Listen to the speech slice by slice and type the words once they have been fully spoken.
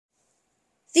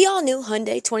The all-new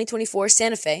Hyundai 2024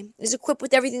 Santa Fe is equipped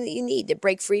with everything that you need to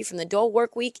break free from the dull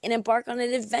work week and embark on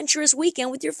an adventurous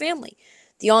weekend with your family.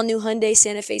 The all-new Hyundai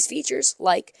Santa Fe's features,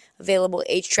 like available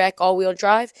H-Track all-wheel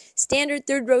drive, standard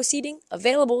third-row seating,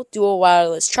 available dual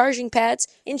wireless charging pads,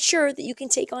 ensure that you can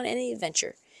take on any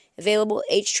adventure. Available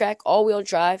H-Track all-wheel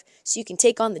drive so you can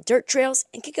take on the dirt trails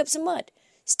and kick up some mud.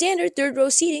 Standard third-row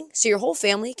seating so your whole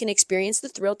family can experience the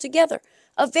thrill together.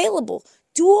 Available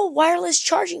dual wireless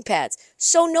charging pads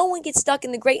so no one gets stuck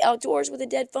in the great outdoors with a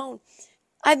dead phone.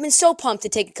 I've been so pumped to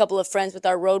take a couple of friends with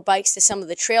our road bikes to some of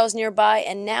the trails nearby,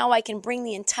 and now I can bring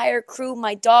the entire crew,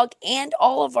 my dog, and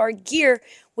all of our gear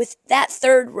with that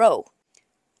third row.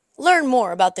 Learn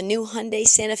more about the new Hyundai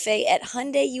Santa Fe at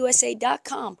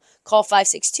HyundaiUSA.com. Call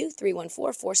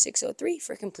 562-314-4603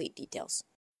 for complete details.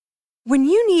 When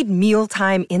you need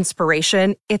mealtime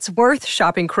inspiration, it's worth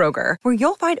shopping Kroger, where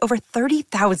you'll find over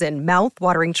 30,000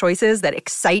 mouth-watering choices that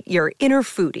excite your inner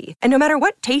foodie. And no matter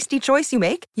what tasty choice you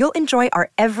make, you'll enjoy our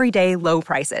everyday low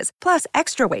prices, plus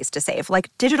extra ways to save,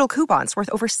 like digital coupons worth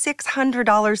over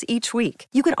 $600 each week.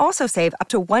 You can also save up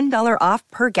to $1 off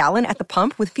per gallon at the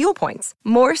pump with fuel points.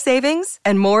 More savings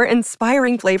and more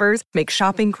inspiring flavors make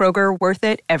shopping Kroger worth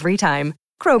it every time.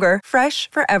 Kroger, fresh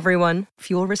for everyone.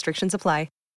 Fuel restrictions apply.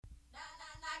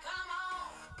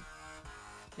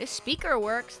 This speaker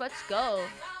works. Let's go.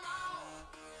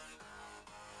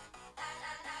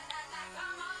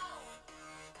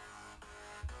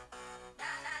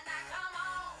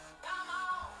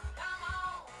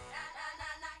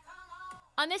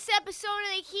 On this episode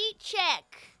of the Heat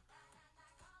Check,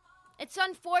 it's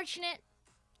unfortunate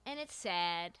and it's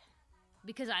sad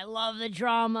because I love the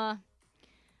drama.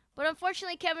 But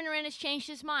unfortunately, Kevin Durant has changed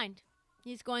his mind.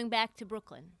 He's going back to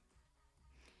Brooklyn.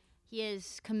 He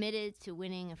is committed to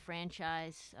winning a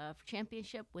franchise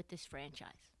championship with this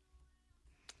franchise.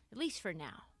 At least for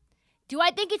now. Do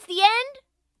I think it's the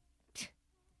end?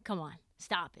 Come on,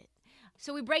 stop it.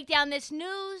 So we break down this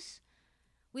news.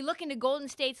 We look into Golden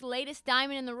State's latest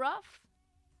diamond in the rough,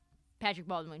 Patrick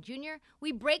Baldwin Jr.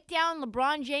 We break down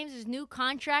LeBron James' new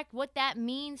contract, what that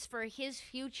means for his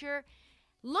future.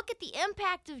 Look at the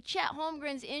impact of Chet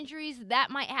Holmgren's injuries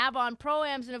that might have on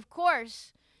pro-ams. And, of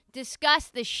course, discuss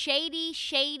the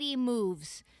shady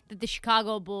moves that the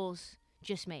Chicago Bulls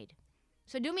just made.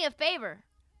 So do me a favor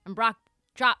and drop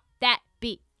that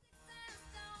beat.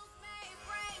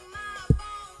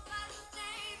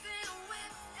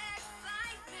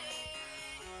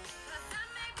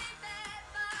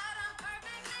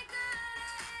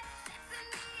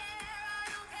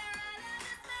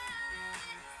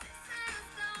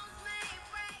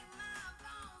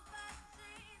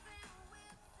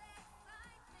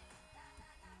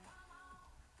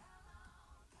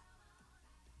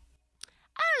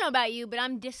 I don't know about you, but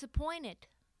I'm disappointed.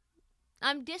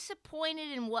 I'm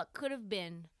disappointed in what could have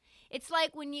been. It's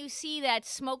like when you see that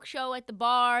smoke show at the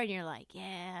bar and you're like,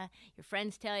 yeah, your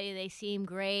friends tell you they seem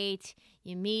great.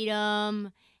 You meet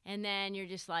them and then you're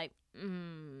just like,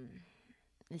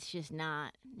 it's just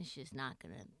not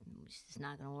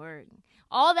gonna work.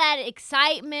 All that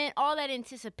excitement, all that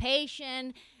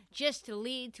anticipation just to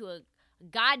lead to a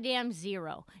goddamn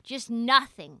zero. Just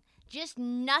nothing. Just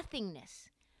nothingness.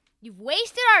 You've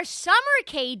wasted our summer,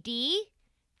 KD.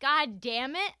 God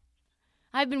damn it.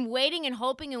 I've been waiting and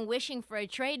hoping and wishing for a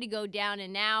trade to go down,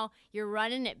 and now you're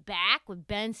running it back with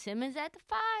Ben Simmons at the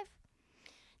 5.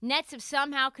 Nets have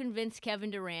somehow convinced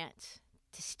Kevin Durant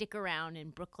to stick around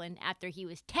in Brooklyn after he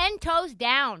was 10 toes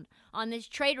down on this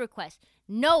trade request.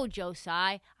 No,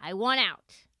 Josai, I want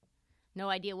out. No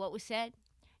idea what was said.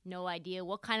 No idea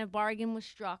what kind of bargain was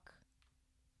struck.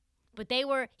 But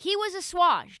he was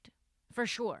assuaged, for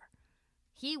sure.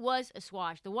 He was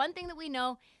assuaged. The one thing that we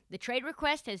know, the trade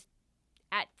request has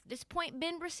at this point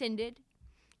been rescinded,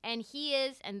 and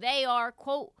they are,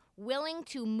 quote, willing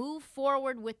to move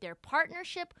forward with their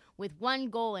partnership with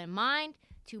one goal in mind,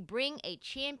 to bring a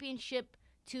championship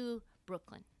to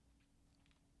Brooklyn.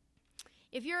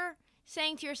 If you're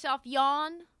saying to yourself,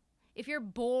 yawn, if you're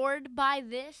bored by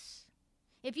this,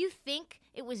 if you think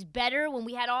it was better when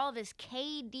we had all this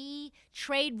KD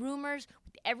trade rumors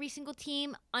with every single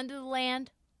team under the land,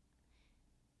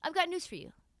 I've got news for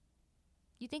you.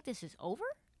 You think this is over?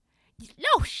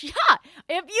 No, shut.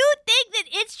 If you think that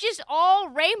it's just all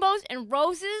rainbows and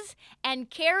roses and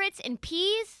carrots and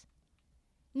peas,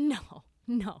 no.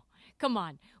 Come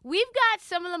on. We've got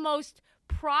some of the most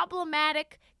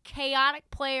problematic, chaotic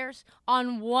players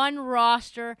on one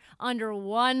roster, under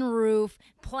one roof,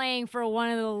 playing for one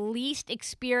of the least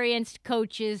experienced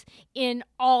coaches in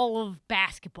all of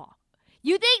basketball.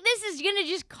 You think this is going to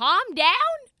just calm down?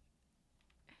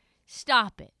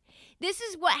 Stop it. This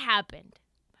is what happened.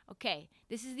 Okay,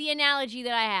 this is the analogy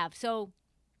that I have. So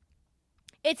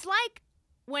it's like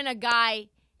when a guy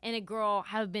and a girl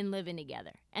have been living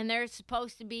together and they're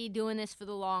supposed to be doing this for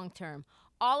the long term.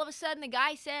 All of a sudden, the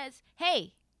guy says,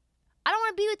 hey, I don't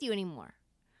want to be with you anymore.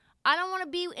 I don't want to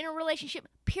be in a relationship,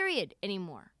 period,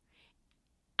 anymore.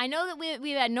 I know that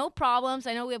we've had no problems.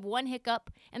 I know we have one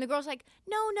hiccup. And the girl's like,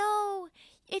 no,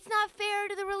 it's not fair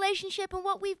to the relationship and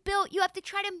what we've built. You have to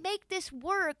try to make this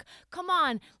work. Come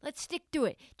on, let's stick to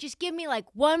it. Just give me like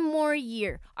one more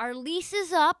year. Our lease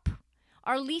is up.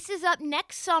 Our lease is up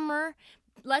next summer.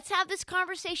 Let's have this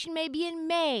conversation maybe in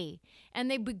May. And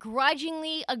they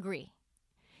begrudgingly agree.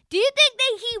 Do you think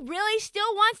that he really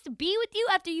still wants to be with you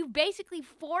after you basically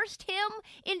forced him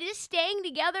into staying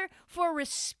together for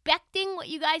respecting what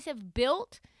you guys have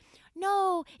built?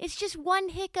 No, it's just one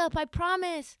hiccup, I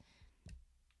promise.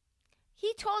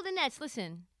 He told the Nets,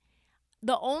 listen,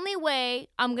 the only way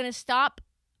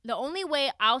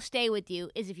I'll stay with you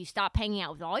is if you stop hanging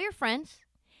out with all your friends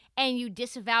and you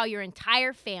disavow your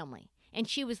entire family. And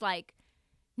she was like,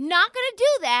 not going to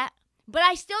do that, but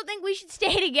I still think we should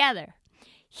stay together.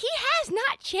 He has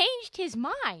not changed his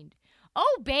mind.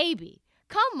 Oh, baby,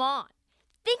 come on.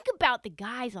 Think about the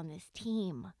guys on this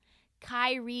team.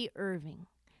 Kyrie Irving,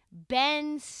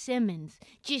 Ben Simmons,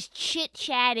 just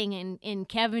chit-chatting in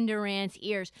Kevin Durant's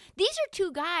ears. These are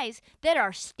two guys that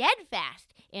are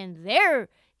steadfast in their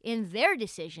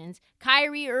decisions.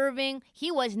 Kyrie Irving,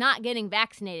 he was not getting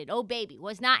vaccinated. Oh, baby,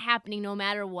 was not happening no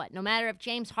matter what. No matter if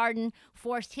James Harden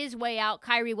forced his way out,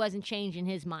 Kyrie wasn't changing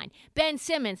his mind. Ben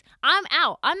Simmons, I'm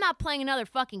out. I'm not playing another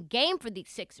fucking game for these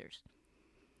Sixers.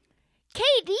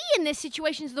 KD in this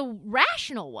situation is the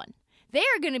rational one. They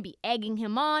are going to be egging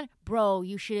him on. Bro,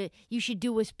 you should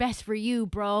do what's best for you,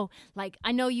 bro. Like,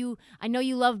 I know you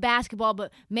love basketball,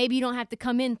 but maybe you don't have to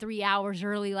come in 3 hours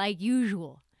early like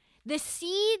usual. The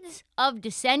seeds of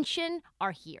dissension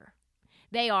are here.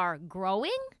 They are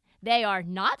growing. They are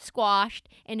not squashed.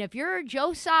 And if you're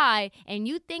Joe Tsai and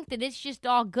you think that it's just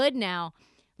all good now,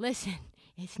 listen,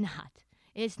 it's not.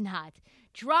 It's not.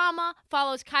 Drama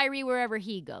follows Kyrie wherever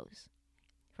he goes.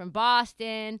 From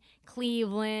Boston,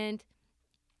 Cleveland,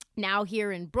 now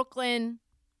here in Brooklyn.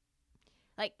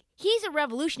 Like, he's a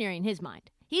revolutionary in his mind.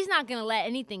 He's not going to let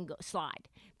anything slide.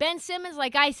 Ben Simmons,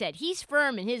 like I said, he's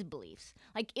firm in his beliefs.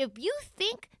 Like, if you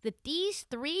think that these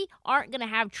three aren't going to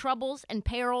have troubles and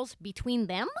perils between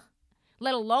them,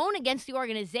 let alone against the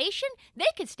organization, they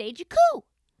could stage a coup.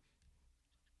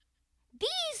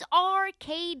 These are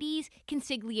KD's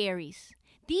consiglieres.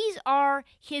 These are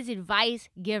his advice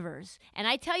givers. And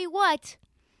I tell you what,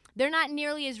 they're not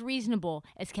nearly as reasonable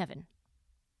as Kevin.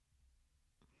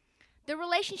 The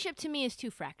relationship to me is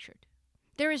too fractured.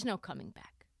 There is no coming back.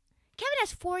 Kevin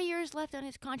has 4 years left on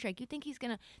his contract. You think he's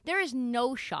going to... There is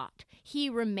no shot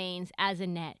he remains as a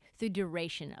Net through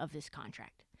duration of this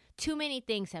contract. Too many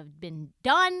things have been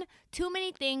done. Too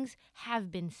many things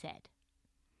have been said.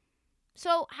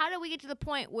 So how do we get to the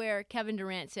point where Kevin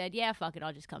Durant said, yeah, fuck it,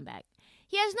 I'll just come back?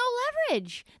 He has no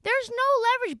leverage. There's no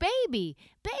leverage, baby.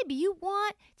 Baby, you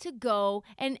want to go,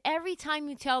 and every time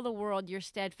you tell the world you're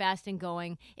steadfast in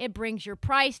going, it brings your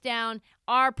price down.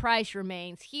 Our price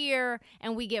remains here,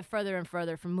 and we get further and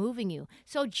further from moving you.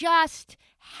 So just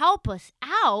help us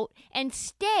out and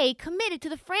stay committed to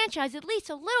the franchise at least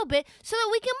a little bit so that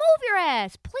we can move your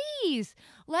ass. Please,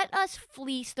 let us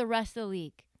fleece the rest of the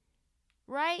league.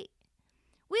 Right?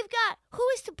 We've got, who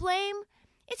is to blame?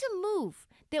 It's a move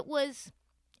that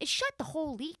it shut the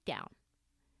whole league down.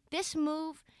 This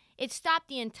move, it stopped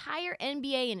the entire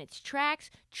NBA in its tracks.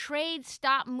 Trades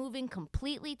stopped moving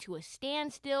completely to a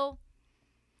standstill.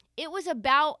 It was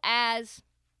about as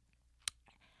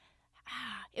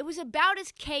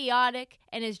chaotic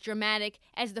and as dramatic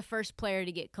as the first player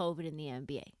to get COVID in the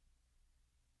NBA.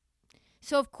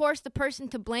 So, of course, the person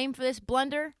to blame for this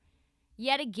blunder,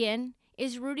 yet again,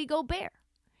 is Rudy Gobert.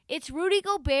 It's Rudy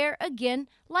Gobert again,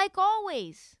 like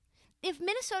always. If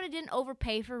Minnesota didn't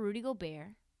overpay for Rudy Gobert,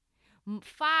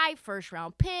 5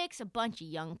 first-round picks, a bunch of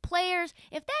young players,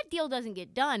 if that deal doesn't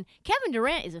get done, Kevin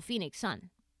Durant is a Phoenix Sun.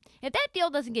 If that deal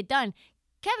doesn't get done,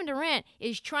 Kevin Durant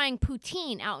is trying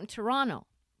poutine out in Toronto.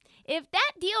 If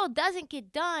that deal doesn't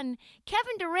get done,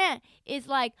 Kevin Durant is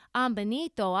like, I'm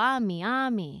Benito,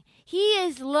 ami. He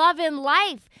is loving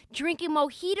life, drinking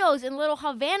mojitos in Little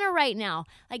Havana right now.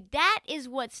 Like, that is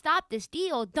what stopped this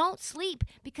deal. Don't sleep,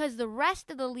 because the rest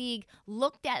of the league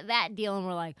looked at that deal and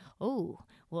were like, oh,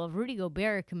 well, if Rudy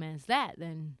Gobert commands that,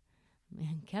 then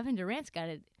man, Kevin Durant's got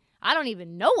it. I don't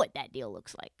even know what that deal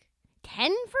looks like.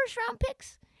 10 first-round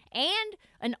picks? And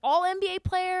an all-NBA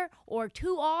player or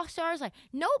 2 all-stars. Like,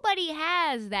 nobody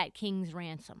has that king's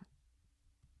ransom.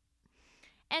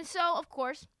 And so, of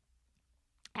course,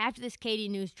 after this KD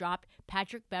news dropped,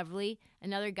 Patrick Beverley,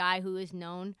 another guy who is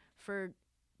known for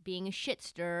being a shit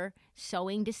stirrer,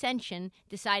 sowing dissension,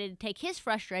 decided to take his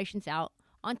frustrations out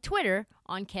on Twitter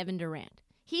on Kevin Durant.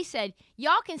 He said,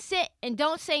 y'all can sit and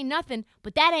don't say nothing,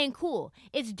 but that ain't cool.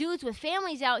 It's dudes with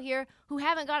families out here who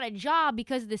haven't got a job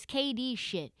because of this KD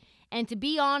shit. And to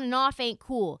be on and off ain't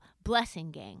cool.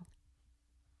 Blessing, gang.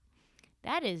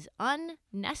 That is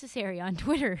unnecessary on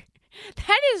Twitter.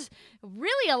 That is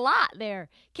really a lot there.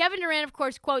 Kevin Durant, of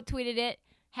course, quote tweeted it,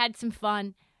 had some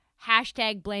fun.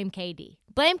 Hashtag blame KD.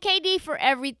 Blame KD for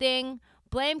everything.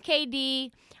 Blame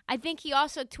KD. I think he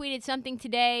also tweeted something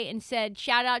today and said,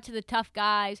 shout out to the tough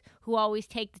guys who always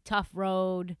take the tough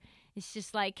road. It's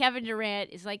just like Kevin Durant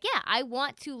is like, yeah, I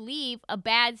want to leave a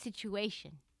bad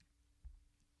situation.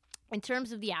 In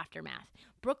terms of the aftermath,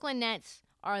 Brooklyn Nets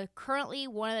are currently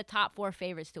one of the top 4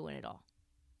 favorites to win it all.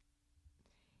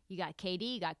 You got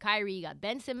KD, you got Kyrie, you got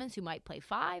Ben Simmons, who might play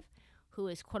 5, who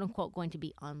is quote-unquote going to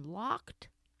be unlocked.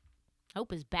 I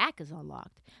hope his back is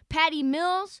unlocked. Patty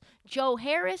Mills, Joe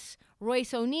Harris,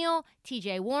 Royce O'Neal,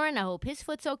 TJ Warren. I hope his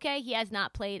foot's okay. He has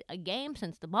not played a game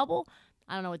since the bubble.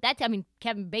 I don't know what I mean,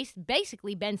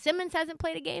 basically, Ben Simmons hasn't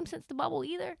played a game since the bubble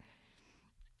either.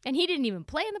 And he didn't even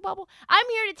play in the bubble. I'm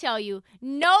here to tell you,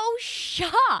 no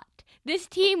shot this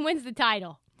team wins the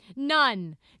title.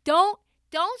 None. Don't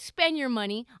spend your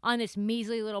money on this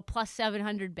measly little plus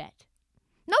 700 bet.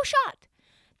 No shot.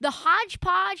 The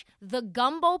hodgepodge, the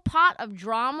gumbo pot of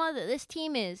drama that this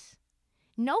team is,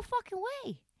 no fucking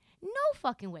way. No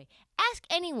fucking way. Ask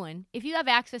anyone, if you have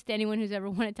access to anyone who's ever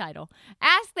won a title,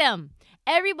 ask them.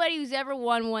 Everybody who's ever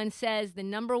won one says the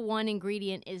number one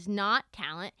ingredient is not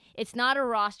talent. It's not a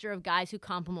roster of guys who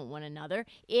complement one another.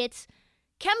 It's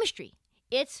chemistry.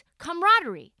 It's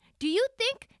camaraderie. Do you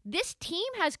think this team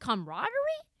has camaraderie?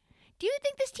 Do you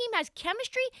think this team has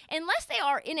chemistry? Unless they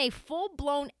are in a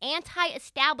full-blown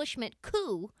anti-establishment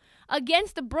coup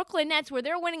against the Brooklyn Nets where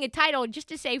they're winning a title just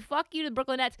to say, fuck you to the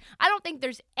Brooklyn Nets, I don't think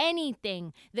there's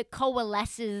anything that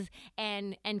coalesces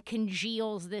and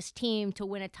congeals this team to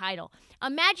win a title.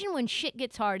 Imagine when shit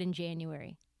gets hard in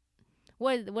January.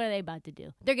 What are they about to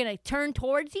do? They're going to turn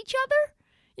towards each other?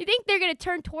 You think they're going to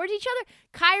turn towards each other?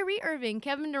 Kyrie Irving,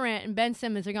 Kevin Durant, and Ben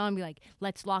Simmons are going to be like,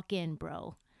 let's lock in,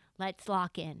 bro. Let's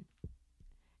lock in.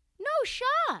 No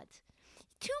shot.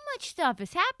 Too much stuff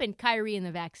has happened. Kyrie and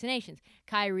the vaccinations.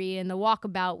 Kyrie and the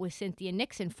walkabout with Cynthia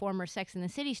Nixon, former Sex and the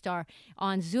City star,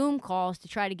 on Zoom calls to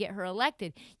try to get her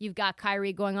elected. You've got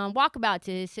Kyrie going on walkabout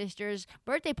to his sister's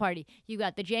birthday party. You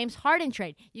got the James Harden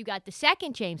trade. You got the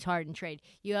second James Harden trade.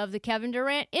 You have the Kevin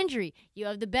Durant injury. You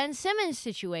have the Ben Simmons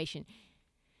situation.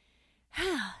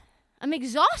 I'm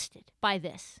exhausted by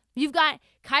this. You've got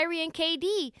Kyrie and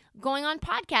KD going on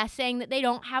podcasts saying that they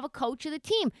don't have a coach of the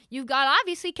team. You've got,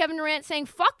 obviously, Kevin Durant saying,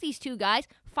 fuck these two guys,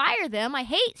 fire them. I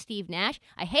hate Steve Nash.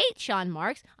 I hate Sean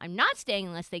Marks. I'm not staying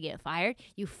unless they get fired.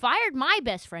 You fired my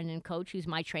best friend and coach, who's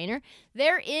my trainer.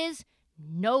 There is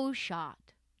no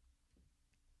shot.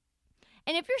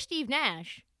 And if you're Steve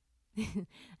Nash,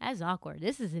 that's awkward.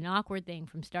 This is an awkward thing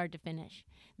from start to finish.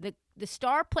 The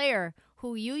star player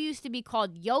who you used to be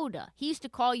called Yoda, he used to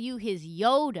call you his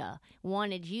Yoda,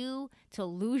 wanted you to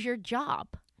lose your job.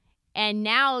 And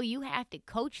now you have to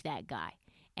coach that guy.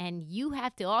 And you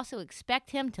have to also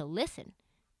expect him to listen.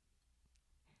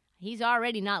 He's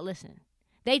already not listening.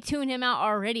 They tune him out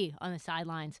already on the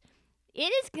sidelines.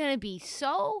 It is going to be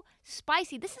so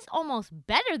spicy. This is almost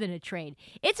better than a trade.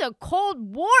 It's a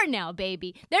Cold War now,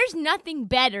 baby. There's nothing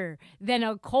better than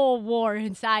a Cold War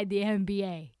inside the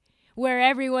NBA, where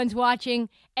everyone's watching,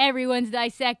 everyone's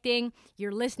dissecting.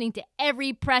 You're listening to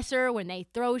every presser when they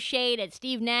throw shade at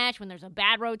Steve Nash when there's a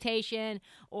bad rotation,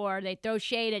 or they throw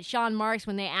shade at Sean Marks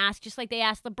when they ask, just like they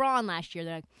asked LeBron last year.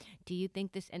 They're like, do you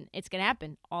think this, and it's going to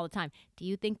happen all the time, do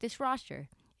you think this roster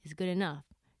is good enough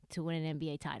to win an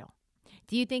NBA title?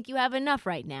 Do you think you have enough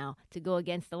right now to go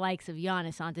against the likes of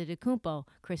Giannis Antetokounmpo,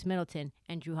 Chris Middleton,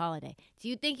 and Drew Holiday? Do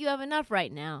you think you have enough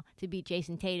right now to beat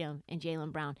Jason Tatum and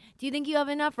Jaylen Brown? Do you think you have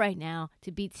enough right now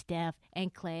to beat Steph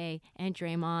and Klay and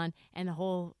Draymond and the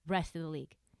whole rest of the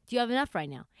league? Do you have enough right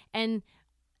now? And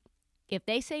if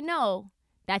they say no,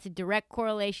 that's a direct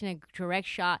correlation, a direct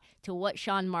shot to what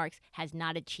Sean Marks has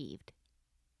not achieved.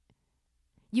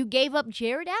 You gave up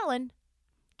Jared Allen,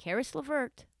 Karis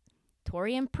LeVert,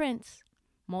 Taurean Prince,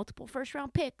 multiple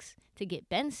first-round picks to get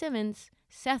Ben Simmons,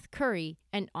 Seth Curry,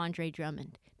 and Andre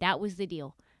Drummond. That was the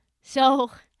deal.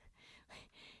 So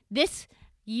this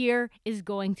year is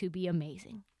going to be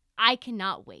amazing. I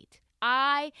cannot wait.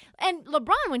 And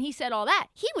LeBron, when he said all that,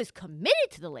 he was committed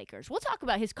to the Lakers. We'll talk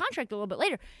about his contract a little bit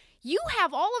later. You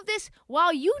have all of this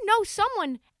while you know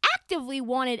someone actively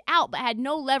wanted out but had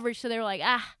no leverage, so they were like,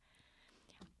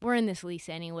 we're in this lease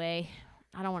anyway.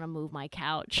 I don't want to move my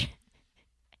couch.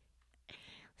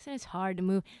 Listen, it's hard to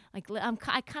move. Like,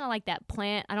 I kind of like that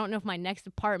plant. I don't know if my next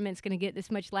apartment's going to get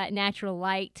this much natural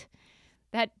light.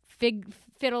 That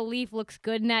fiddle leaf looks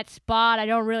good in that spot. I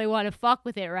don't really want to fuck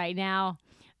with it right now.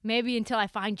 Maybe until I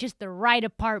find just the right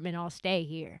apartment, I'll stay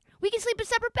here. We can sleep in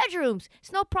separate bedrooms.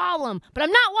 It's no problem. But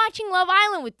I'm not watching Love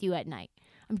Island with you at night.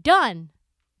 I'm done.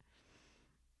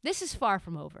 This is far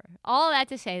from over. All that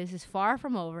to say, this is far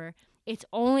from over. It's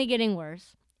only getting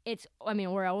worse.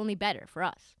 We're only better for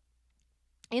us.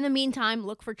 In the meantime,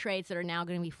 look for trades that are now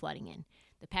going to be flooding in.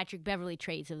 The Patrick Beverley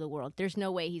trades of the world. There's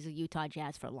no way he's a Utah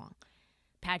Jazz for long.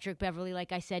 Patrick Beverley,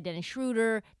 like I said, Dennis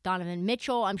Schroeder, Donovan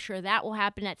Mitchell. I'm sure that will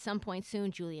happen at some point soon.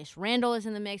 Julius Randle is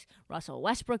in the mix. Russell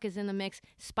Westbrook is in the mix.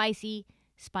 Spicy,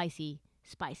 spicy,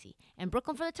 spicy. And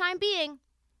Brooklyn, for the time being,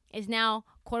 is now,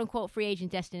 quote-unquote, free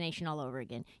agent destination all over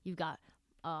again. You've got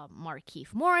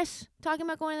Markieff Morris talking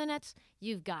about going to the Nets.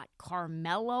 You've got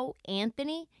Carmelo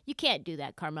Anthony. You can't do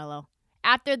that, Carmelo.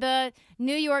 After the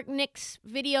New York Knicks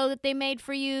video that they made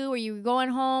for you, or you were going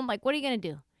home, like, what are you going to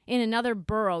do? In another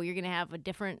borough, you're going to have a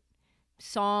different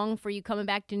song for you coming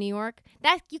back to New York?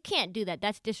 You can't do that.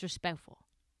 That's disrespectful.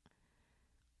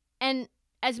 And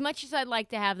as much as I'd like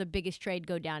to have the biggest trade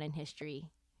go down in history,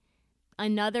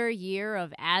 another year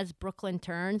of As Brooklyn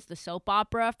Turns, the soap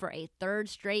opera, for a third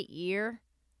straight year,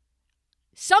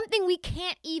 something we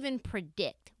can't even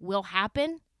predict will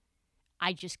happen.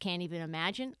 I just can't even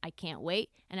imagine. I can't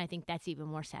wait. And I think that's even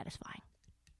more satisfying.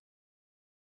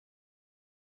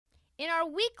 In our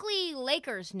weekly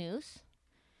Lakers news,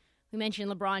 we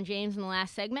mentioned LeBron James in the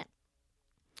last segment.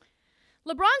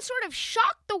 LeBron sort of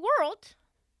shocked the world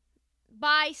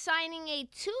by signing a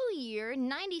 2-year,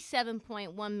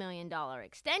 $97.1 million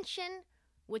extension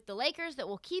with the Lakers that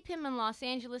will keep him in Los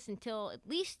Angeles until at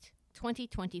least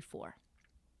 2024.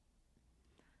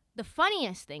 The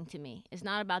funniest thing to me is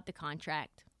not about the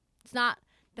contract. It's not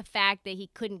the fact that he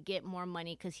couldn't get more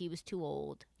money because he was too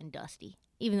old and dusty,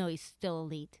 even though he's still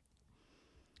elite.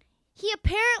 He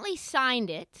apparently signed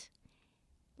it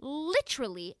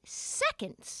literally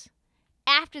seconds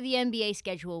after the NBA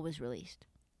schedule was released.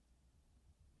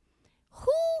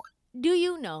 Who do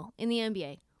you know in the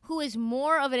NBA who is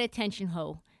more of an attention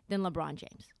hoe than LeBron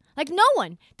James? Like, no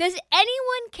one. Does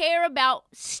anyone care about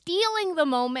stealing the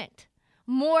moment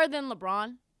more than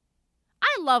LeBron?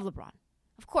 I love LeBron.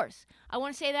 Of course. I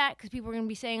want to say that because people are going to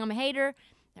be saying I'm a hater.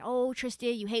 Oh,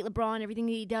 Tristan, you hate LeBron, everything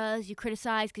that he does. You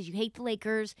criticize because you hate the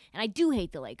Lakers. And I do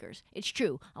hate the Lakers. It's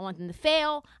true. I want them to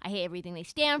fail. I hate everything they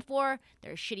stand for.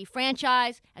 They're a shitty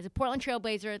franchise. As a Portland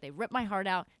Trailblazer, they rip my heart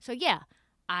out. So, yeah,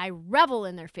 I revel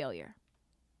in their failure.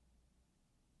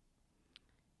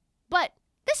 But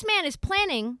this man is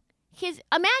planning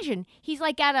imagine, he's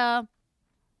like at a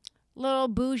little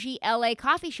bougie LA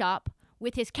coffee shop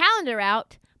with his calendar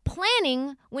out,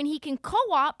 planning when he can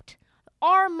co-opt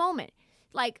our moment.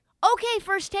 Like, okay,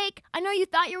 First Take, I know you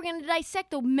thought you were going to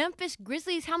dissect the Memphis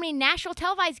Grizzlies, how many national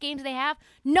televised games they have.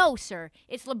 No, sir.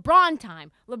 It's LeBron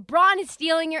time. LeBron is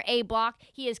stealing your A block.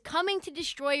 He is coming to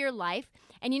destroy your life.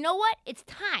 And you know what? It's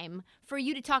time for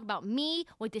you to talk about me,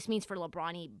 what this means for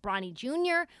Bronny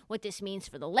Jr., what this means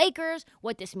for the Lakers,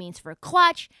 what this means for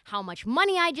Clutch, how much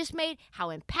money I just made, how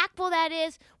impactful that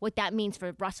is, what that means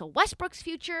for Russell Westbrook's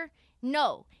future.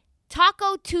 No.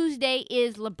 Taco Tuesday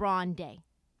is LeBron Day.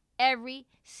 Every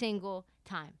single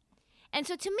time. And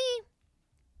so to me,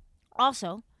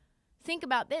 also, think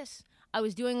about this. I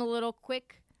was doing a little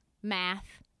quick math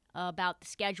about the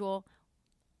schedule.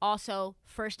 Also,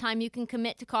 first time you can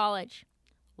commit to college,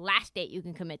 last date you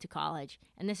can commit to college.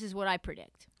 And this is what I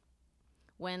predict.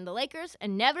 When the Lakers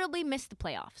inevitably miss the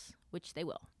playoffs, which they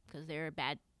will, because they're a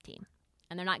bad team,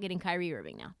 and they're not getting Kyrie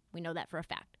Irving now. We know that for a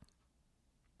fact.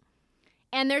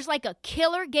 And there's like a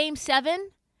killer Game 7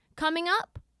 coming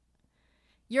up.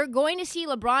 You're going to see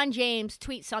LeBron James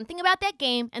tweet something about that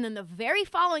game, and then the very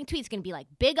following tweet is going to be like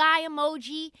big eye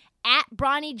emoji, at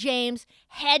Bronny James,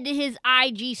 head to his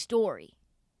IG story.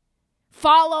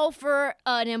 Follow for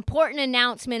an important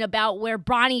announcement about where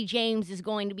Bronny James is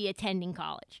going to be attending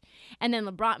college. And then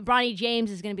Bronny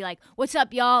James is going to be like, what's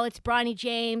up, y'all? It's Bronny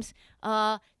James.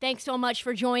 Thanks so much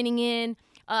for joining in.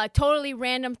 Totally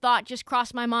random thought just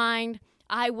crossed my mind.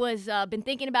 I was been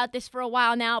thinking about this for a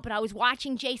while now, but I was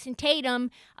watching Jason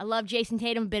Tatum. I love Jason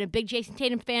Tatum. Been a big Jason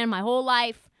Tatum fan my whole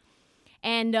life.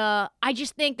 And I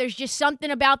just think there's just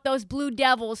something about those Blue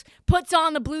Devils. Puts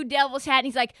on the Blue Devils hat, and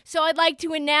he's like, so I'd like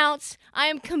to announce I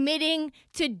am committing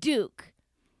to Duke.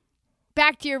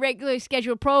 Back to your regularly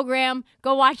scheduled program.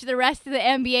 Go watch the rest of the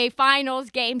NBA Finals,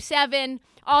 Game 7.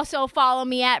 Also, follow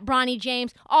me at Bronny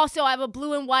James. Also, I have a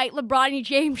blue and white LeBron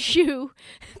James shoe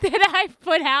that I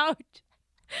put out.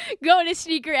 Go to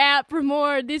Sneaker app for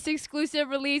more this exclusive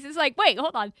release. It's like, wait,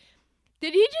 hold on.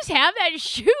 Did he just have that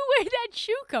shoe? Where did that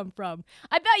shoe come from?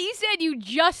 I thought you said you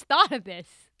just thought of this.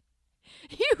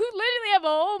 You literally have a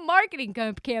whole marketing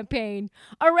campaign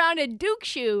around a Duke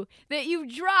shoe that you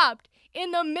dropped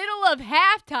in the middle of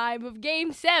halftime of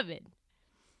Game 7.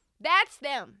 That's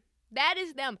them. That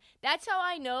is them. That's how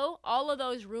I know all of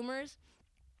those rumors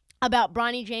about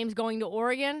Bronny James going to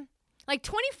Oregon. Like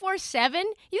 24/7?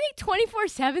 You think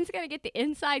 24/7 is going to get the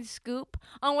inside scoop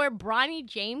on where Bronny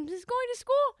James is going to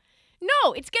school?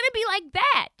 No, it's going to be like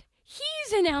that.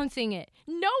 He's announcing it.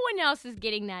 No one else is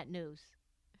getting that news.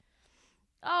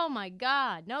 Oh, my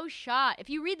God. No shot. If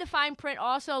you read the fine print,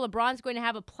 also, LeBron's going to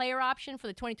have a player option for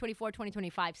the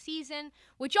 2024-2025 season,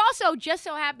 which also just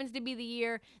so happens to be the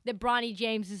year that Bronny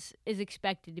James is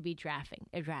expected to be drafted.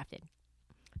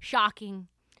 Shocking.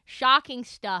 Shocking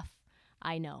stuff,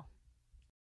 I know.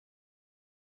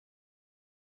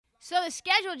 So the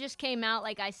schedule just came out,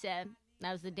 like I said.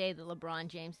 That was the day that LeBron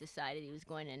James decided he was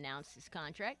going to announce his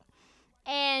contract,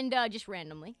 and just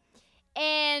randomly.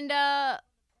 And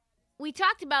we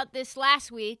talked about this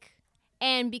last week,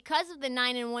 and because of the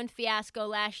 9-1 fiasco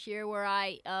last year where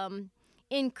I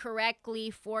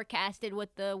incorrectly forecasted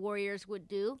what the Warriors would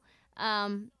do,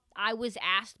 I was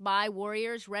asked by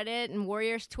Warriors Reddit and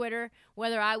Warriors Twitter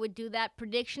whether I would do that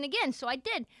prediction again. So I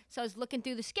did. So I was looking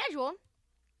through the schedule.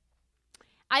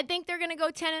 I think they're going to go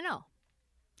 10-0.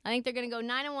 I think they're going to go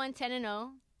 9-1,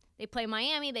 10-0. They play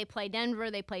Miami, they play Denver,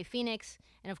 they play Phoenix,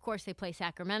 and of course they play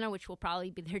Sacramento, which will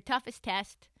probably be their toughest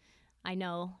test. I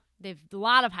know. They've a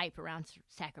lot of hype around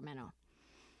Sacramento.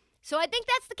 So I think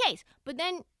that's the case. But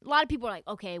then a lot of people are like,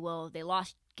 okay, well, they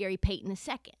lost Gary Payton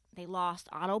II. They lost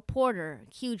Otto Porter,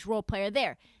 huge role player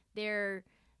there.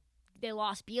 They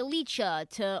lost Bjelica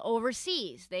to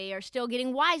overseas. They are still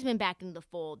getting Wiseman back into the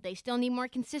fold. They still need more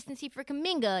consistency for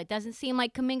Kuminga. It doesn't seem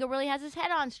like Kuminga really has his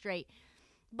head on straight.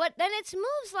 But then it's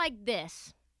moves like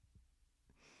this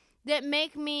that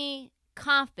make me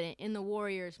confident in the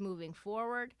Warriors moving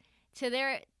forward to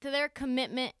their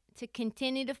commitment to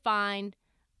continue to find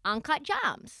uncut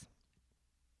gems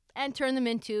and turn them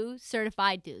into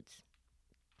certified dudes.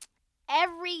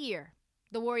 Every year,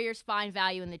 the Warriors find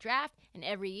value in the draft, and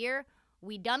every year,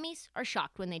 we dummies are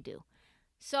shocked when they do.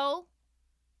 So,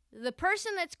 the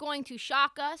person that's going to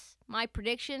shock us, my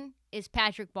prediction, is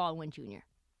Patrick Baldwin Jr.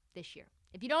 this year.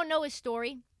 If you don't know his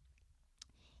story,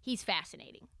 he's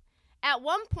fascinating. At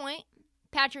one point,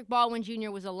 Patrick Baldwin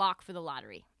Jr. was a lock for the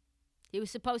lottery. He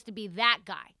was supposed to be that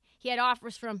guy. He had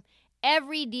offers from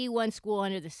every D1 school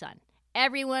under the sun.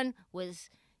 Everyone was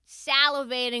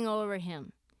salivating over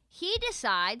him. He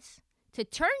decides to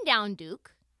turn down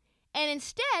Duke and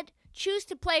instead choose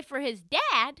to play for his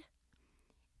dad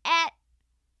at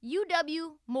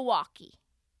UW Milwaukee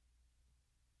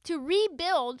to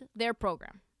rebuild their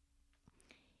program.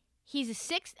 He's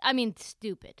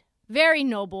stupid. Very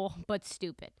noble, but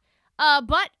stupid.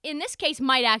 But in this case,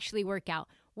 might actually work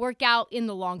out in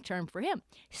the long term for him.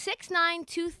 6'9",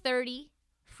 230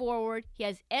 forward. He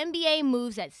has NBA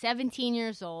moves at 17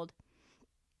 years old.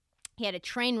 He had a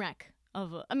train wreck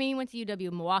he went to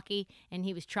UW Milwaukee, and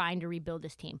he was trying to rebuild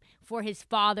his team for his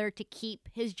father to keep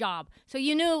his job. So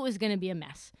you knew it was going to be a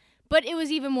mess. But it was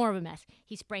even more of a mess.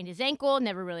 He sprained his ankle,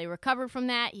 never really recovered from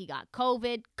that. He got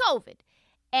COVID.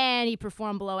 And he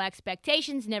performed below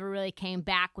expectations, never really came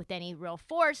back with any real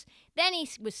force. Then he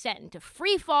was sent into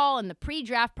free fall, and the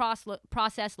pre-draft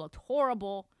process looked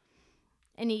horrible.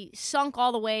 And he sunk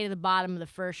all the way to the bottom of the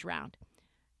first round.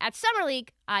 At Summer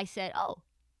League, I said, oh,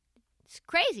 it's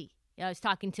crazy. I was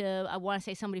talking to, I want to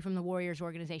say somebody from the Warriors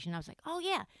organization. I was like, oh,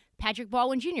 yeah, Patrick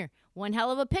Baldwin Jr., one hell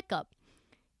of a pickup.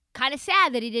 Kind of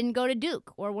sad that he didn't go to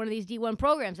Duke or one of these D1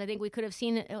 programs. I think we could have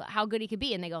seen how good he could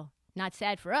be. And they go, not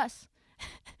sad for us.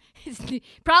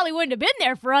 Probably wouldn't have been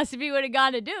there for us if he would have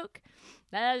gone to Duke.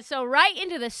 So right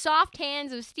into the soft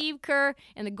hands of Steve Kerr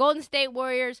and the Golden State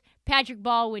Warriors, Patrick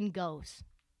Baldwin goes.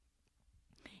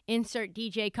 Insert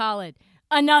DJ Khaled.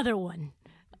 Another one.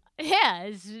 Yeah,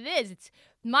 it is.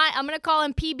 I'm going to call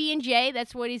him PB&J.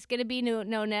 That's what he's going to be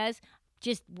known as.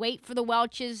 Just wait for the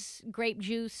Welch's grape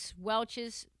juice,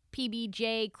 Welch's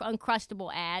PBJ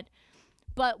Uncrustable ad.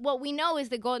 But what we know is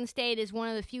that Golden State is one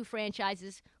of the few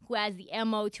franchises who has the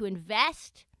MO to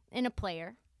invest in a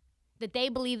player that they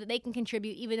believe that they can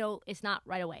contribute even though it's not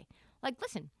right away. Like,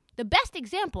 listen, the best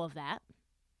example of that,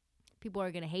 people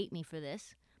are going to hate me for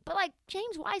this, but like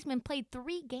James Wiseman played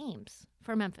 3 games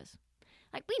for Memphis.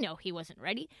 Like, we know he wasn't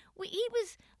ready. He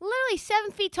was literally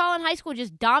 7 feet tall in high school,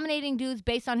 just dominating dudes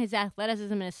based on his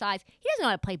athleticism and his size. He doesn't know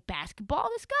how to play basketball,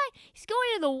 this guy. He's going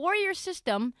into the Warrior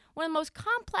system, one of the most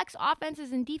complex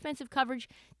offenses and defensive coverage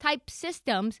type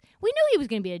systems. We knew he was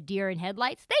going to be a deer in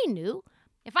headlights. They knew.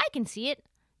 If I can see it,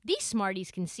 these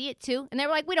smarties can see it too. And they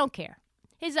were like, we don't care.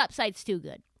 His upside's too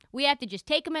good. We have to just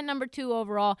take him at number 2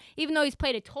 overall, even though he's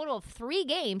played a total of 3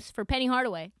 games for Penny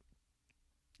Hardaway.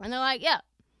 And they're like, yeah,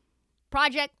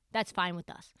 project, that's fine with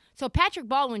us. So Patrick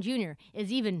Baldwin Jr.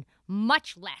 is even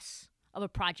much less of a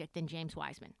project than James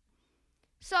Wiseman.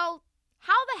 So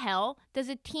how the hell does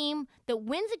a team that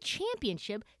wins a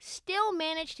championship still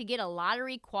manage to get a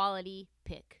lottery quality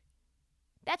pick?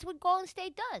 That's what Golden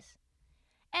State does.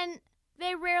 And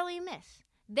they rarely miss.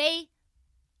 They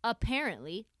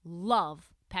apparently love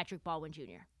Patrick Baldwin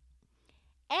Jr.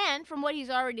 And from what he's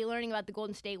already learning about the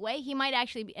Golden State way, he might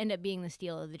actually end up being the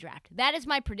steal of the draft. That is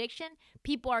my prediction.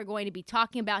 People are going to be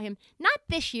talking about him, not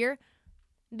this year,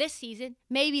 this season,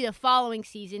 maybe the following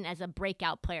season as a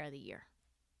breakout player of the year.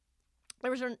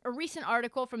 There was a recent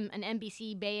article from an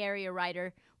NBC Bay Area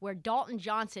writer where Dalton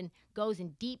Johnson goes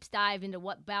in deep dive into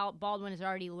what Baldwin has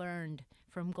already learned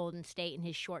from Golden State in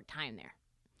his short time there.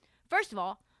 First of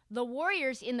all, the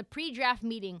Warriors in the pre-draft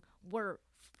meeting were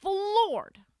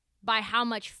floored by how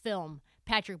much film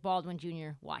Patrick Baldwin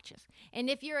Jr. watches. And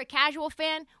if you're a casual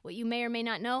fan, what you may or may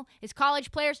not know is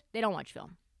college players, they don't watch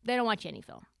film. They don't watch any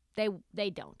film. They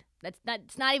don't.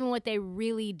 That's not even what they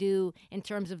really do in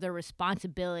terms of their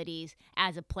responsibilities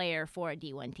as a player for a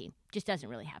D1 team. Just doesn't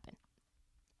really happen.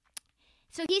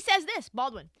 So he says this,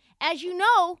 Baldwin, as you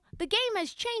know, the game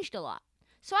has changed a lot.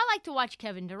 So I like to watch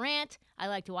Kevin Durant. I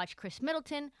like to watch Chris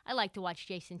Middleton. I like to watch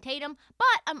Jason Tatum. But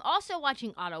I'm also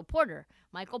watching Otto Porter,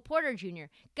 Michael Porter Jr.,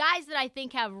 guys that I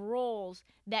think have roles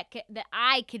that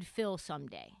I could fill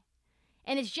someday.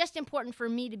 And it's just important for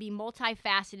me to be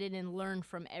multifaceted and learn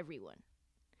from everyone.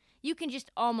 You can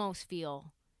just almost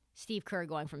feel Steve Kerr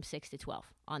going from 6 to 12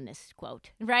 on this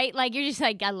quote, right? Like, you're just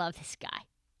like, I love this guy.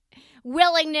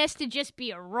 Willingness to just be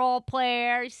a role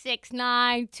player,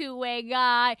 6'9", two-way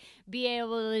guy, be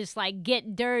able to just like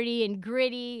get dirty and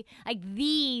gritty. Like,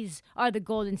 these are the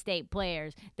Golden State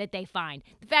players that they find.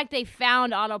 The fact they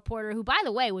found Otto Porter, who, by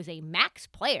the way, was a max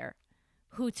player,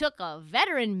 who took a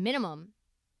veteran minimum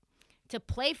to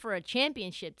play for a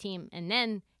championship team and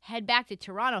then head back to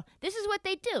Toronto. This is what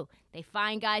they do. They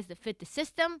find guys that fit the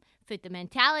system, fit the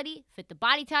mentality, fit the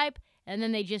body type, and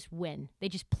then they just win. They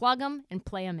just plug them and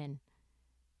play them in.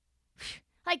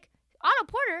 Like, Otto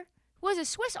Porter was a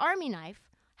Swiss Army knife,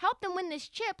 helped them win this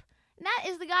chip, and that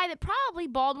is the guy that probably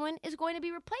Baldwin is going to be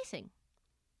replacing.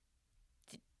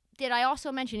 Did I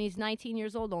also mention he's 19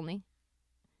 years old only?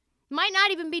 Might not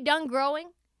even be done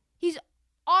growing. He's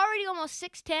already almost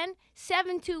 6'10",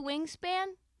 7'2" wingspan.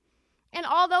 And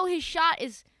although his shot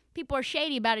is, people are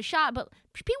shady about his shot, but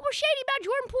people are shady about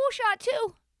Jordan Poole's shot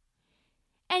too.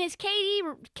 And his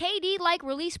KD-like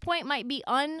release point might be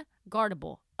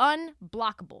unguardable,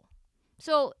 unblockable.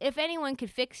 So if anyone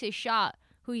could fix his shot,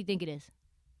 who do you think it is?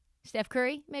 Steph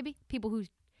Curry, maybe? People who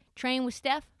train with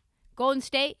Steph? Golden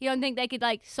State? You don't think they could,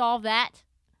 like, solve that?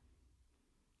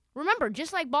 Remember,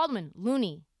 just like Baldwin,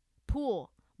 Looney,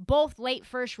 Poole, both late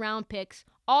first-round picks,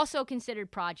 also considered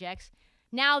projects.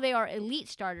 Now they are elite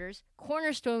starters,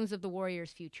 cornerstones of the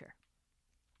Warriors' future.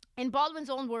 In Baldwin's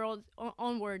own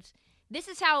words, this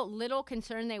is how little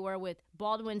concerned they were with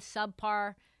Baldwin's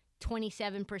subpar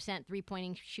 27%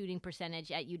 three-point shooting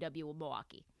percentage at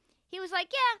UW-Milwaukee. He was like,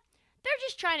 yeah, they're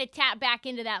just trying to tap back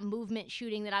into that movement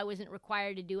shooting that I wasn't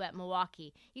required to do at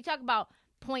Milwaukee. You talk about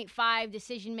 0.5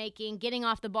 decision-making, getting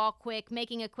off the ball quick,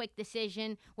 making a quick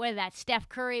decision, whether that's Steph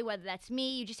Curry, whether that's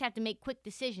me, you just have to make quick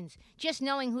decisions. Just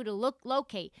knowing who to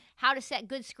locate, how to set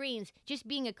good screens, just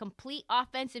being a complete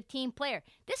offensive team player.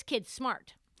 This kid's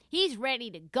smart. He's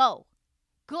ready to go.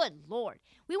 Good Lord.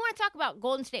 We want to talk about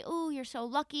Golden State. Ooh, you're so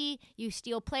lucky. You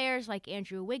steal players like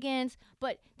Andrew Wiggins.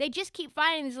 But they just keep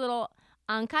finding these little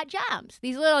uncut gems,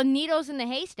 these little needles in the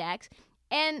haystacks.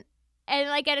 And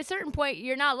like at a certain point,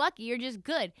 you're not lucky. You're just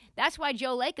good. That's why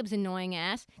Joe Lacob's annoying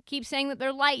ass keeps saying that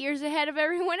they're light years ahead of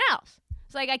everyone else.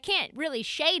 It's like I can't really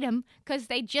shade them because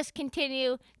they just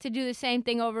continue to do the same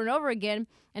thing over and over again,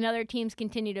 and other teams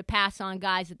continue to pass on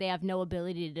guys that they have no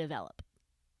ability to develop.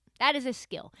 That is a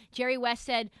skill. Jerry West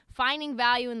said, finding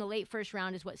value in the late first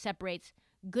round is what separates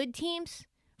good teams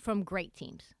from great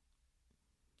teams.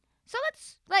 So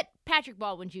let's let Patrick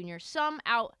Baldwin Jr. sum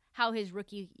out how his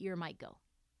rookie year might go.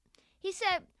 He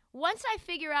said, once I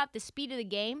figure out the speed of the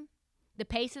game, the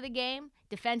pace of the game,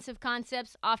 defensive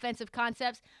concepts, offensive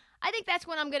concepts, I think that's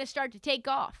when I'm going to start to take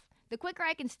off. The quicker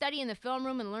I can study in the film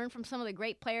room and learn from some of the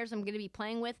great players I'm going to be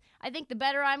playing with, I think the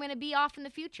better I'm going to be off in the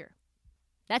future.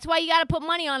 That's why you got to put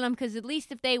money on them, because at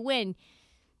least if they win,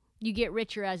 you get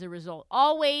richer as a result.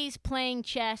 Always playing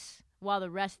chess while the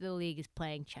rest of the league is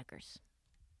playing checkers.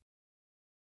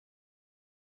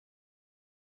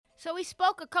 So we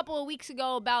spoke a couple of weeks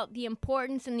ago about the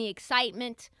importance and the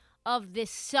excitement of this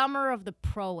summer of the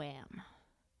Pro-Am.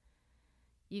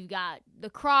 You've got the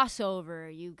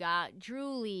crossover, you've got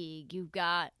Drew League, you've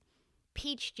got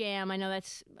Peach Jam. I know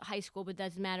that's high school, but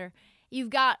doesn't matter.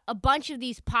 You've got a bunch of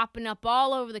these popping up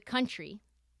all over the country.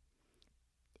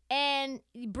 And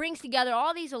it brings together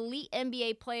all these elite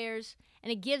NBA players,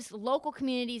 and it gives local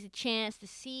communities a chance to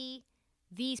see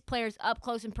these players up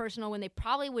close and personal when they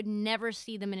probably would never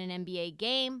see them in an NBA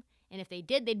game. And if they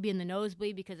did, they'd be in the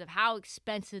nosebleed because of how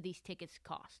expensive these tickets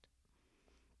cost.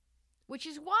 Which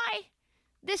is why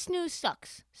this news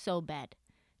sucks so bad.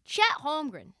 Chet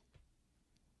Holmgren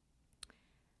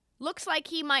looks like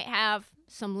he might have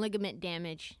some ligament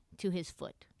damage to his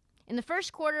foot. In the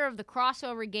first quarter of the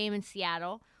crossover game in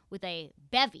Seattle, with a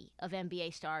bevy of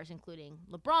NBA stars, including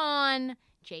LeBron,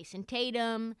 Jason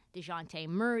Tatum, DeJounte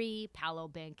Murray, Paolo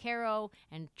Banchero,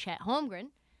 and Chet Holmgren,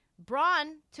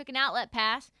 Braun took an outlet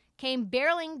pass, came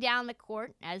barreling down the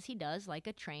court, as he does, like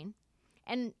a train,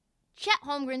 and Chet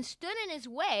Holmgren stood in his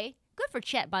way. Good for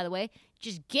Chet, by the way,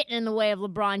 just getting in the way of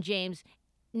LeBron James,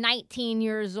 19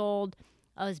 years old,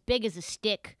 as big as a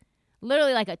stick,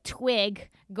 literally like a twig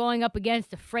going up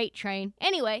against a freight train.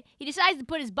 Anyway, he decides to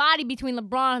put his body between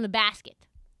LeBron and the basket.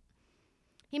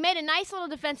 He made a nice little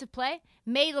defensive play,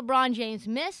 made LeBron James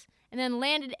miss, and then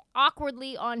landed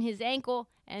awkwardly on his ankle,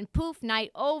 and poof,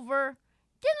 night over.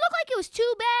 Didn't look like it was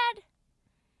too bad.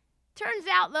 Turns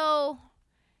out, though,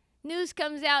 news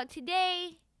comes out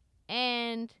today,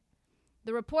 and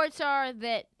the reports are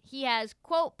that he has,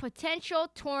 quote, potential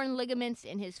torn ligaments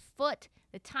in his foot.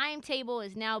 The timetable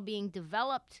is now being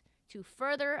developed to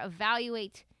further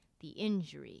evaluate the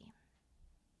injury.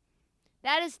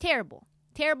 That is terrible.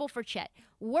 Terrible for Chet.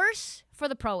 Worse for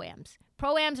the Pro-Ams.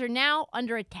 Pro-Ams are now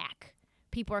under attack.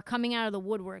 People are coming out of the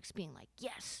woodworks being like,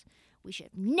 yes, we should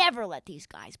never let these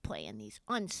guys play in these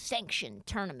unsanctioned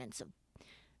tournaments of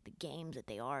the games that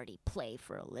they already play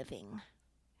for a living.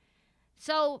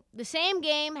 So the same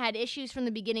game had issues from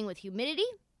the beginning with humidity,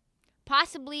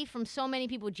 possibly from so many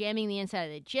people jamming the inside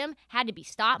of the gym, had to be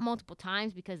stopped multiple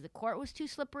times because the court was too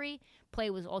slippery. Play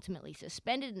was ultimately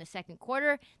suspended in the second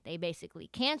quarter. They basically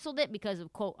canceled it because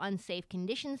of, quote, unsafe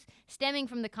conditions stemming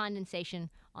from the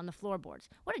condensation on the floorboards.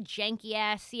 What a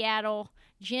janky-ass Seattle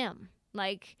gym.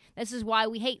 Like, this is why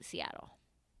we hate Seattle.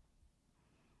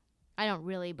 I don't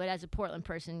really, but as a Portland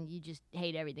person, you just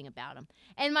hate everything about them.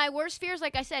 And my worst fears,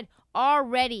 like I said,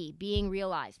 already being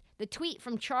realized. The tweet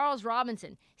from Charles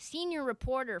Robinson, senior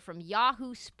reporter from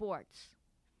Yahoo Sports.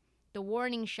 The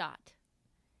warning shot.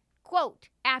 Quote,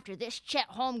 after this Chet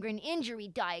Holmgren injury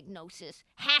diagnosis,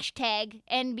 hashtag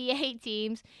NBA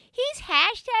teams. He's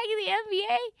hashtagging the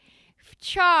NBA?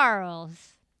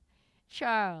 Charles.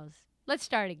 Let's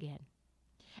start again.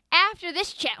 After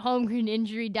this Chet Holmgren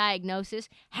injury diagnosis,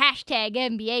 hashtag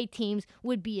NBA teams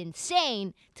would be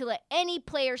insane to let any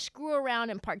player screw around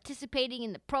in participating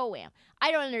in the Pro-Am.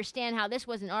 I don't understand how this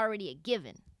wasn't already a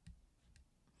given.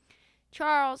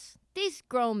 Charles, these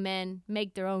grown men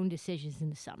make their own decisions in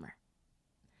the summer.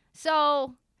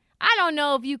 So, I don't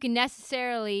know if you can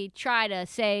necessarily try to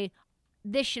say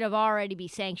this should have already been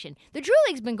sanctioned. The Drew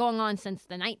League's been going on since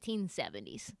the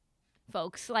 1970s.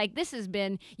 Folks, like this has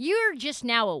been, you're just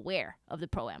now aware of the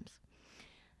Pro-Ams.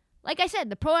 Like I said,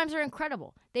 the Pro-Ams are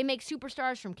incredible. They make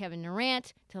superstars from Kevin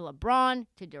Durant to LeBron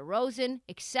to DeRozan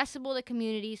accessible to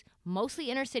communities, mostly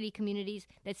inner city communities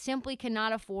that simply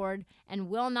cannot afford and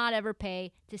will not ever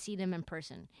pay to see them in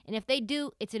person. And if they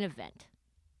do, it's an event.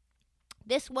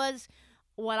 This was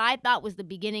what I thought was the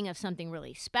beginning of something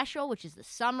really special, which is the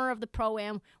summer of the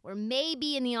Pro-Am, where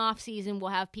maybe in the off-season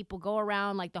we'll have people go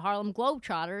around like the Harlem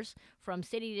Globetrotters from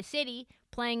city to city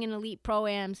playing in elite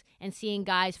Pro-Ams and seeing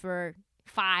guys for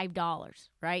 $5,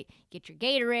 right? Get your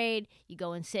Gatorade, you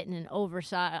go and sit in an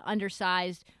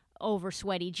undersized,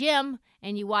 over-sweaty gym,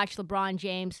 and you watch LeBron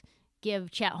James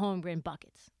give Chet Holmgren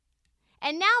buckets.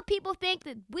 And now people think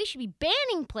that we should be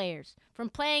banning players from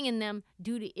playing in them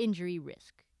due to injury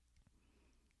risk.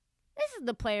 This is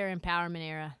the player empowerment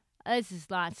era. This is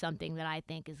not something that I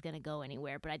think is going to go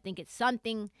anywhere, but I think it's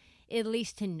something at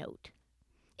least to note.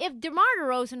 If DeMar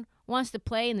DeRozan wants to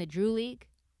play in the Drew League,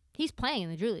 he's playing in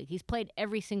the Drew League. He's played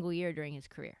every single year during his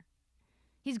career.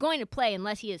 He's going to play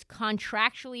unless he is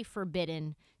contractually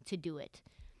forbidden to do it.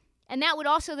 And that would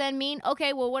also then mean,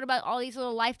 okay, well, what about all these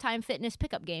little Lifetime Fitness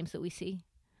pickup games that we see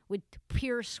with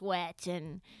pure sweat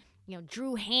and,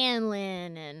 Drew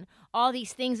Hanlon and all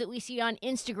these things that we see on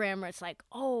Instagram where it's like,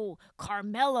 oh,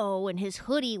 Carmelo and his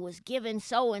hoodie was giving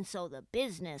so-and-so the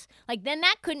business. Like, then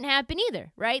that couldn't happen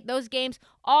either, right? Those games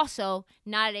also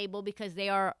not able because they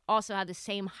also have the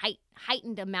same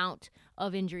heightened amount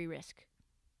of injury risk.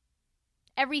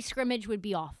 Every scrimmage would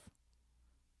be off.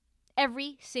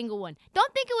 Every single one.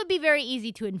 Don't think it would be very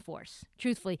easy to enforce,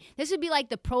 truthfully. This would be like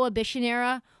the Prohibition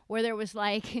era where there was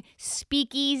like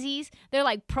speakeasies. They're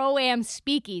like pro-am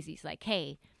speakeasies. Like,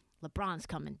 hey, LeBron's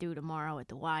coming through tomorrow at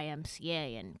the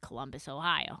YMCA in Columbus,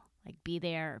 Ohio. Like, be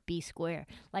there or be square.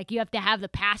 Like, you have to have the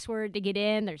password to get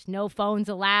in. There's no phones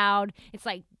allowed. It's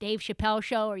like Dave Chappelle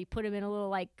show where you put them in a little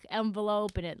like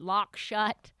envelope and it locks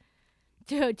shut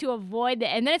to avoid that.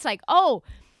 And then it's like, oh,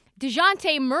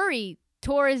 DeJounte Murray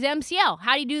tore his MCL.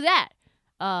 How do you do that?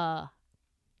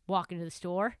 Walk into the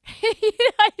store.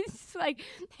 It's like,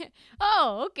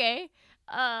 oh, okay.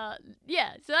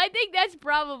 Yeah, so I think that's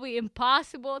probably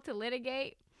impossible to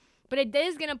litigate, but it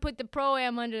is going to put the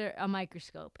pro-am under a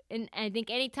microscope. And I think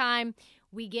anytime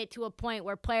we get to a point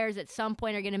where players at some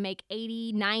point are going to make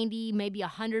 $80, $90, maybe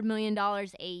 $100 million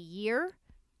a year,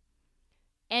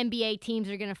 NBA teams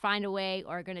are going to find a way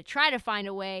or are going to try to find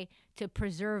a way to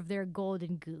preserve their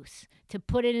golden goose, to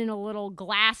put it in a little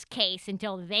glass case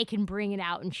until they can bring it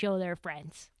out and show their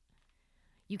friends.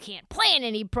 You can't play in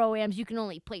any pro-ams. You can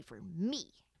only play for me.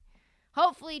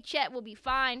 Hopefully, Chet will be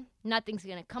fine. Nothing's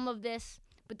going to come of this.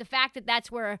 But the fact that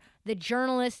that's where the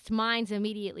journalists' minds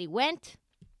immediately went,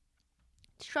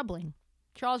 it's troubling.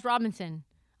 Charles Robinson,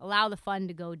 allow the fun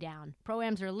to go down.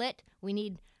 Pro-ams are lit. We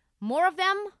need more of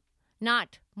them,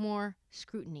 not more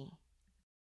scrutiny.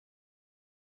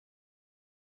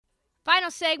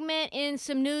 Final segment in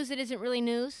some news that isn't really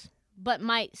news, but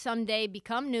might someday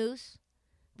become news.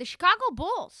 The Chicago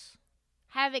Bulls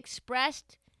have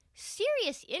expressed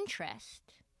serious interest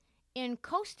in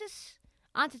Kostas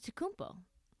Antetokounmpo,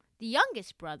 the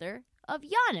youngest brother of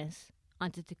Giannis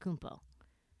Antetokounmpo.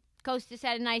 Kostas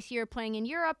had a nice year playing in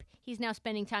Europe. He's now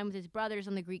spending time with his brothers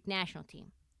on the Greek national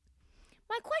team.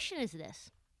 My question is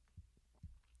this.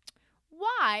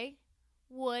 Why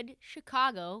would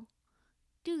Chicago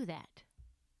do that?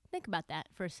 Think about that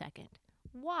for a second.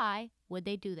 Why would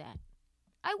they do that?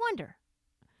 I wonder.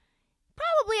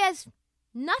 Probably has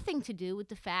nothing to do with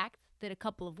the fact that a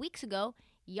couple of weeks ago,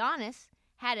 Giannis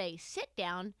had a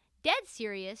sit-down, dead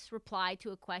serious reply to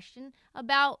a question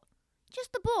about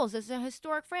just the Bulls as a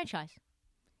historic franchise.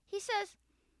 He says,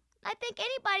 I think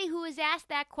anybody who is asked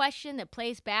that question that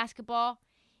plays basketball,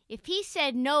 if he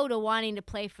said no to wanting to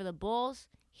play for the Bulls,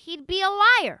 he'd be a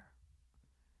liar.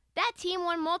 That team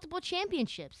won multiple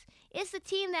championships. It's the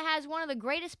team that has one of the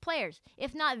greatest players,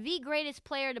 if not the greatest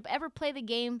player to ever play the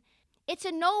game. It's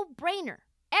a no-brainer.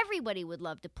 Everybody would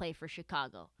love to play for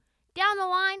Chicago. Down the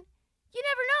line, you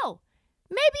never know.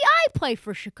 Maybe I play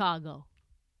for Chicago.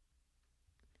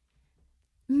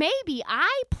 Maybe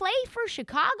I play for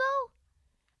Chicago?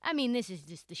 I mean, this is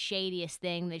just the shadiest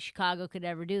thing that Chicago could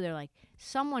ever do. They're like,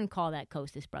 someone call that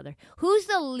Kostas brother. Who's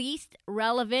the least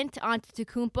relevant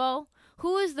Antetokounmpo?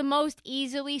 Who is the most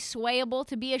easily swayable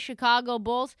to be a Chicago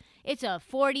Bulls? It's a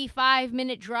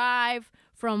 45-minute drive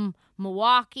from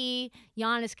Milwaukee.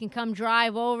 Giannis can come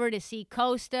drive over to see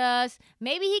Kostas.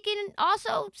 Maybe he can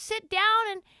also sit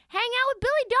down and hang out with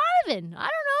Billy Donovan. I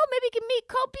don't know. Maybe he can meet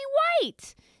Kobe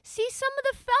White. See some of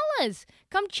the fellas.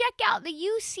 Come check out the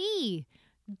UC.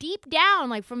 Deep down,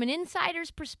 like from an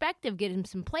insider's perspective, get him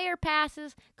some player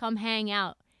passes. Come hang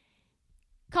out.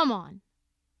 Come on.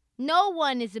 No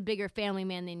one is a bigger family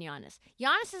man than Giannis.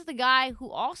 Giannis is the guy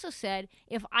who also said,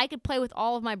 if I could play with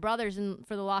all of my brothers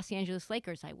for the Los Angeles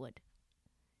Lakers, I would.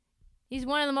 He's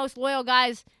one of the most loyal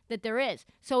guys that there is.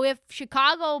 So if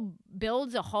Chicago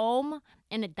builds a home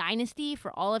and a dynasty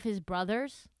for all of his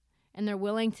brothers, and they're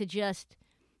willing to just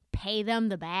pay them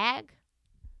the bag,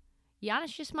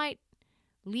 Giannis just might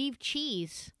leave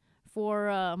cheese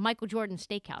for Michael Jordan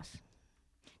Steakhouse.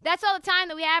 That's all the time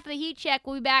that we have for the Heat Check.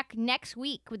 We'll be back next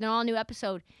week with an all-new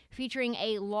episode featuring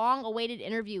a long-awaited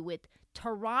interview with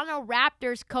Toronto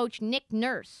Raptors coach Nick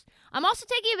Nurse. I'm also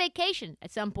taking a vacation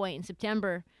at some point in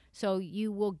September, so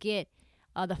you will get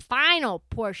the final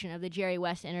portion of the Jerry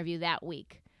West interview that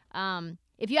week.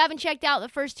 If you haven't checked out the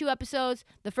first two episodes,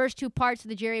 the first two parts of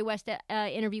the Jerry West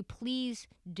interview, please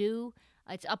do.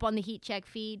 It's up on the Heat Check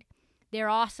feed. They're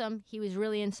awesome. He was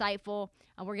really insightful.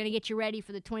 We're going to get you ready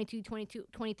for the 22-23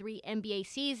 NBA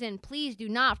season. Please do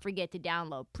not forget to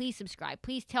download. Please subscribe.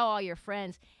 Please tell all your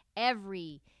friends.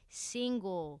 Every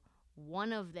single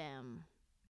one of them.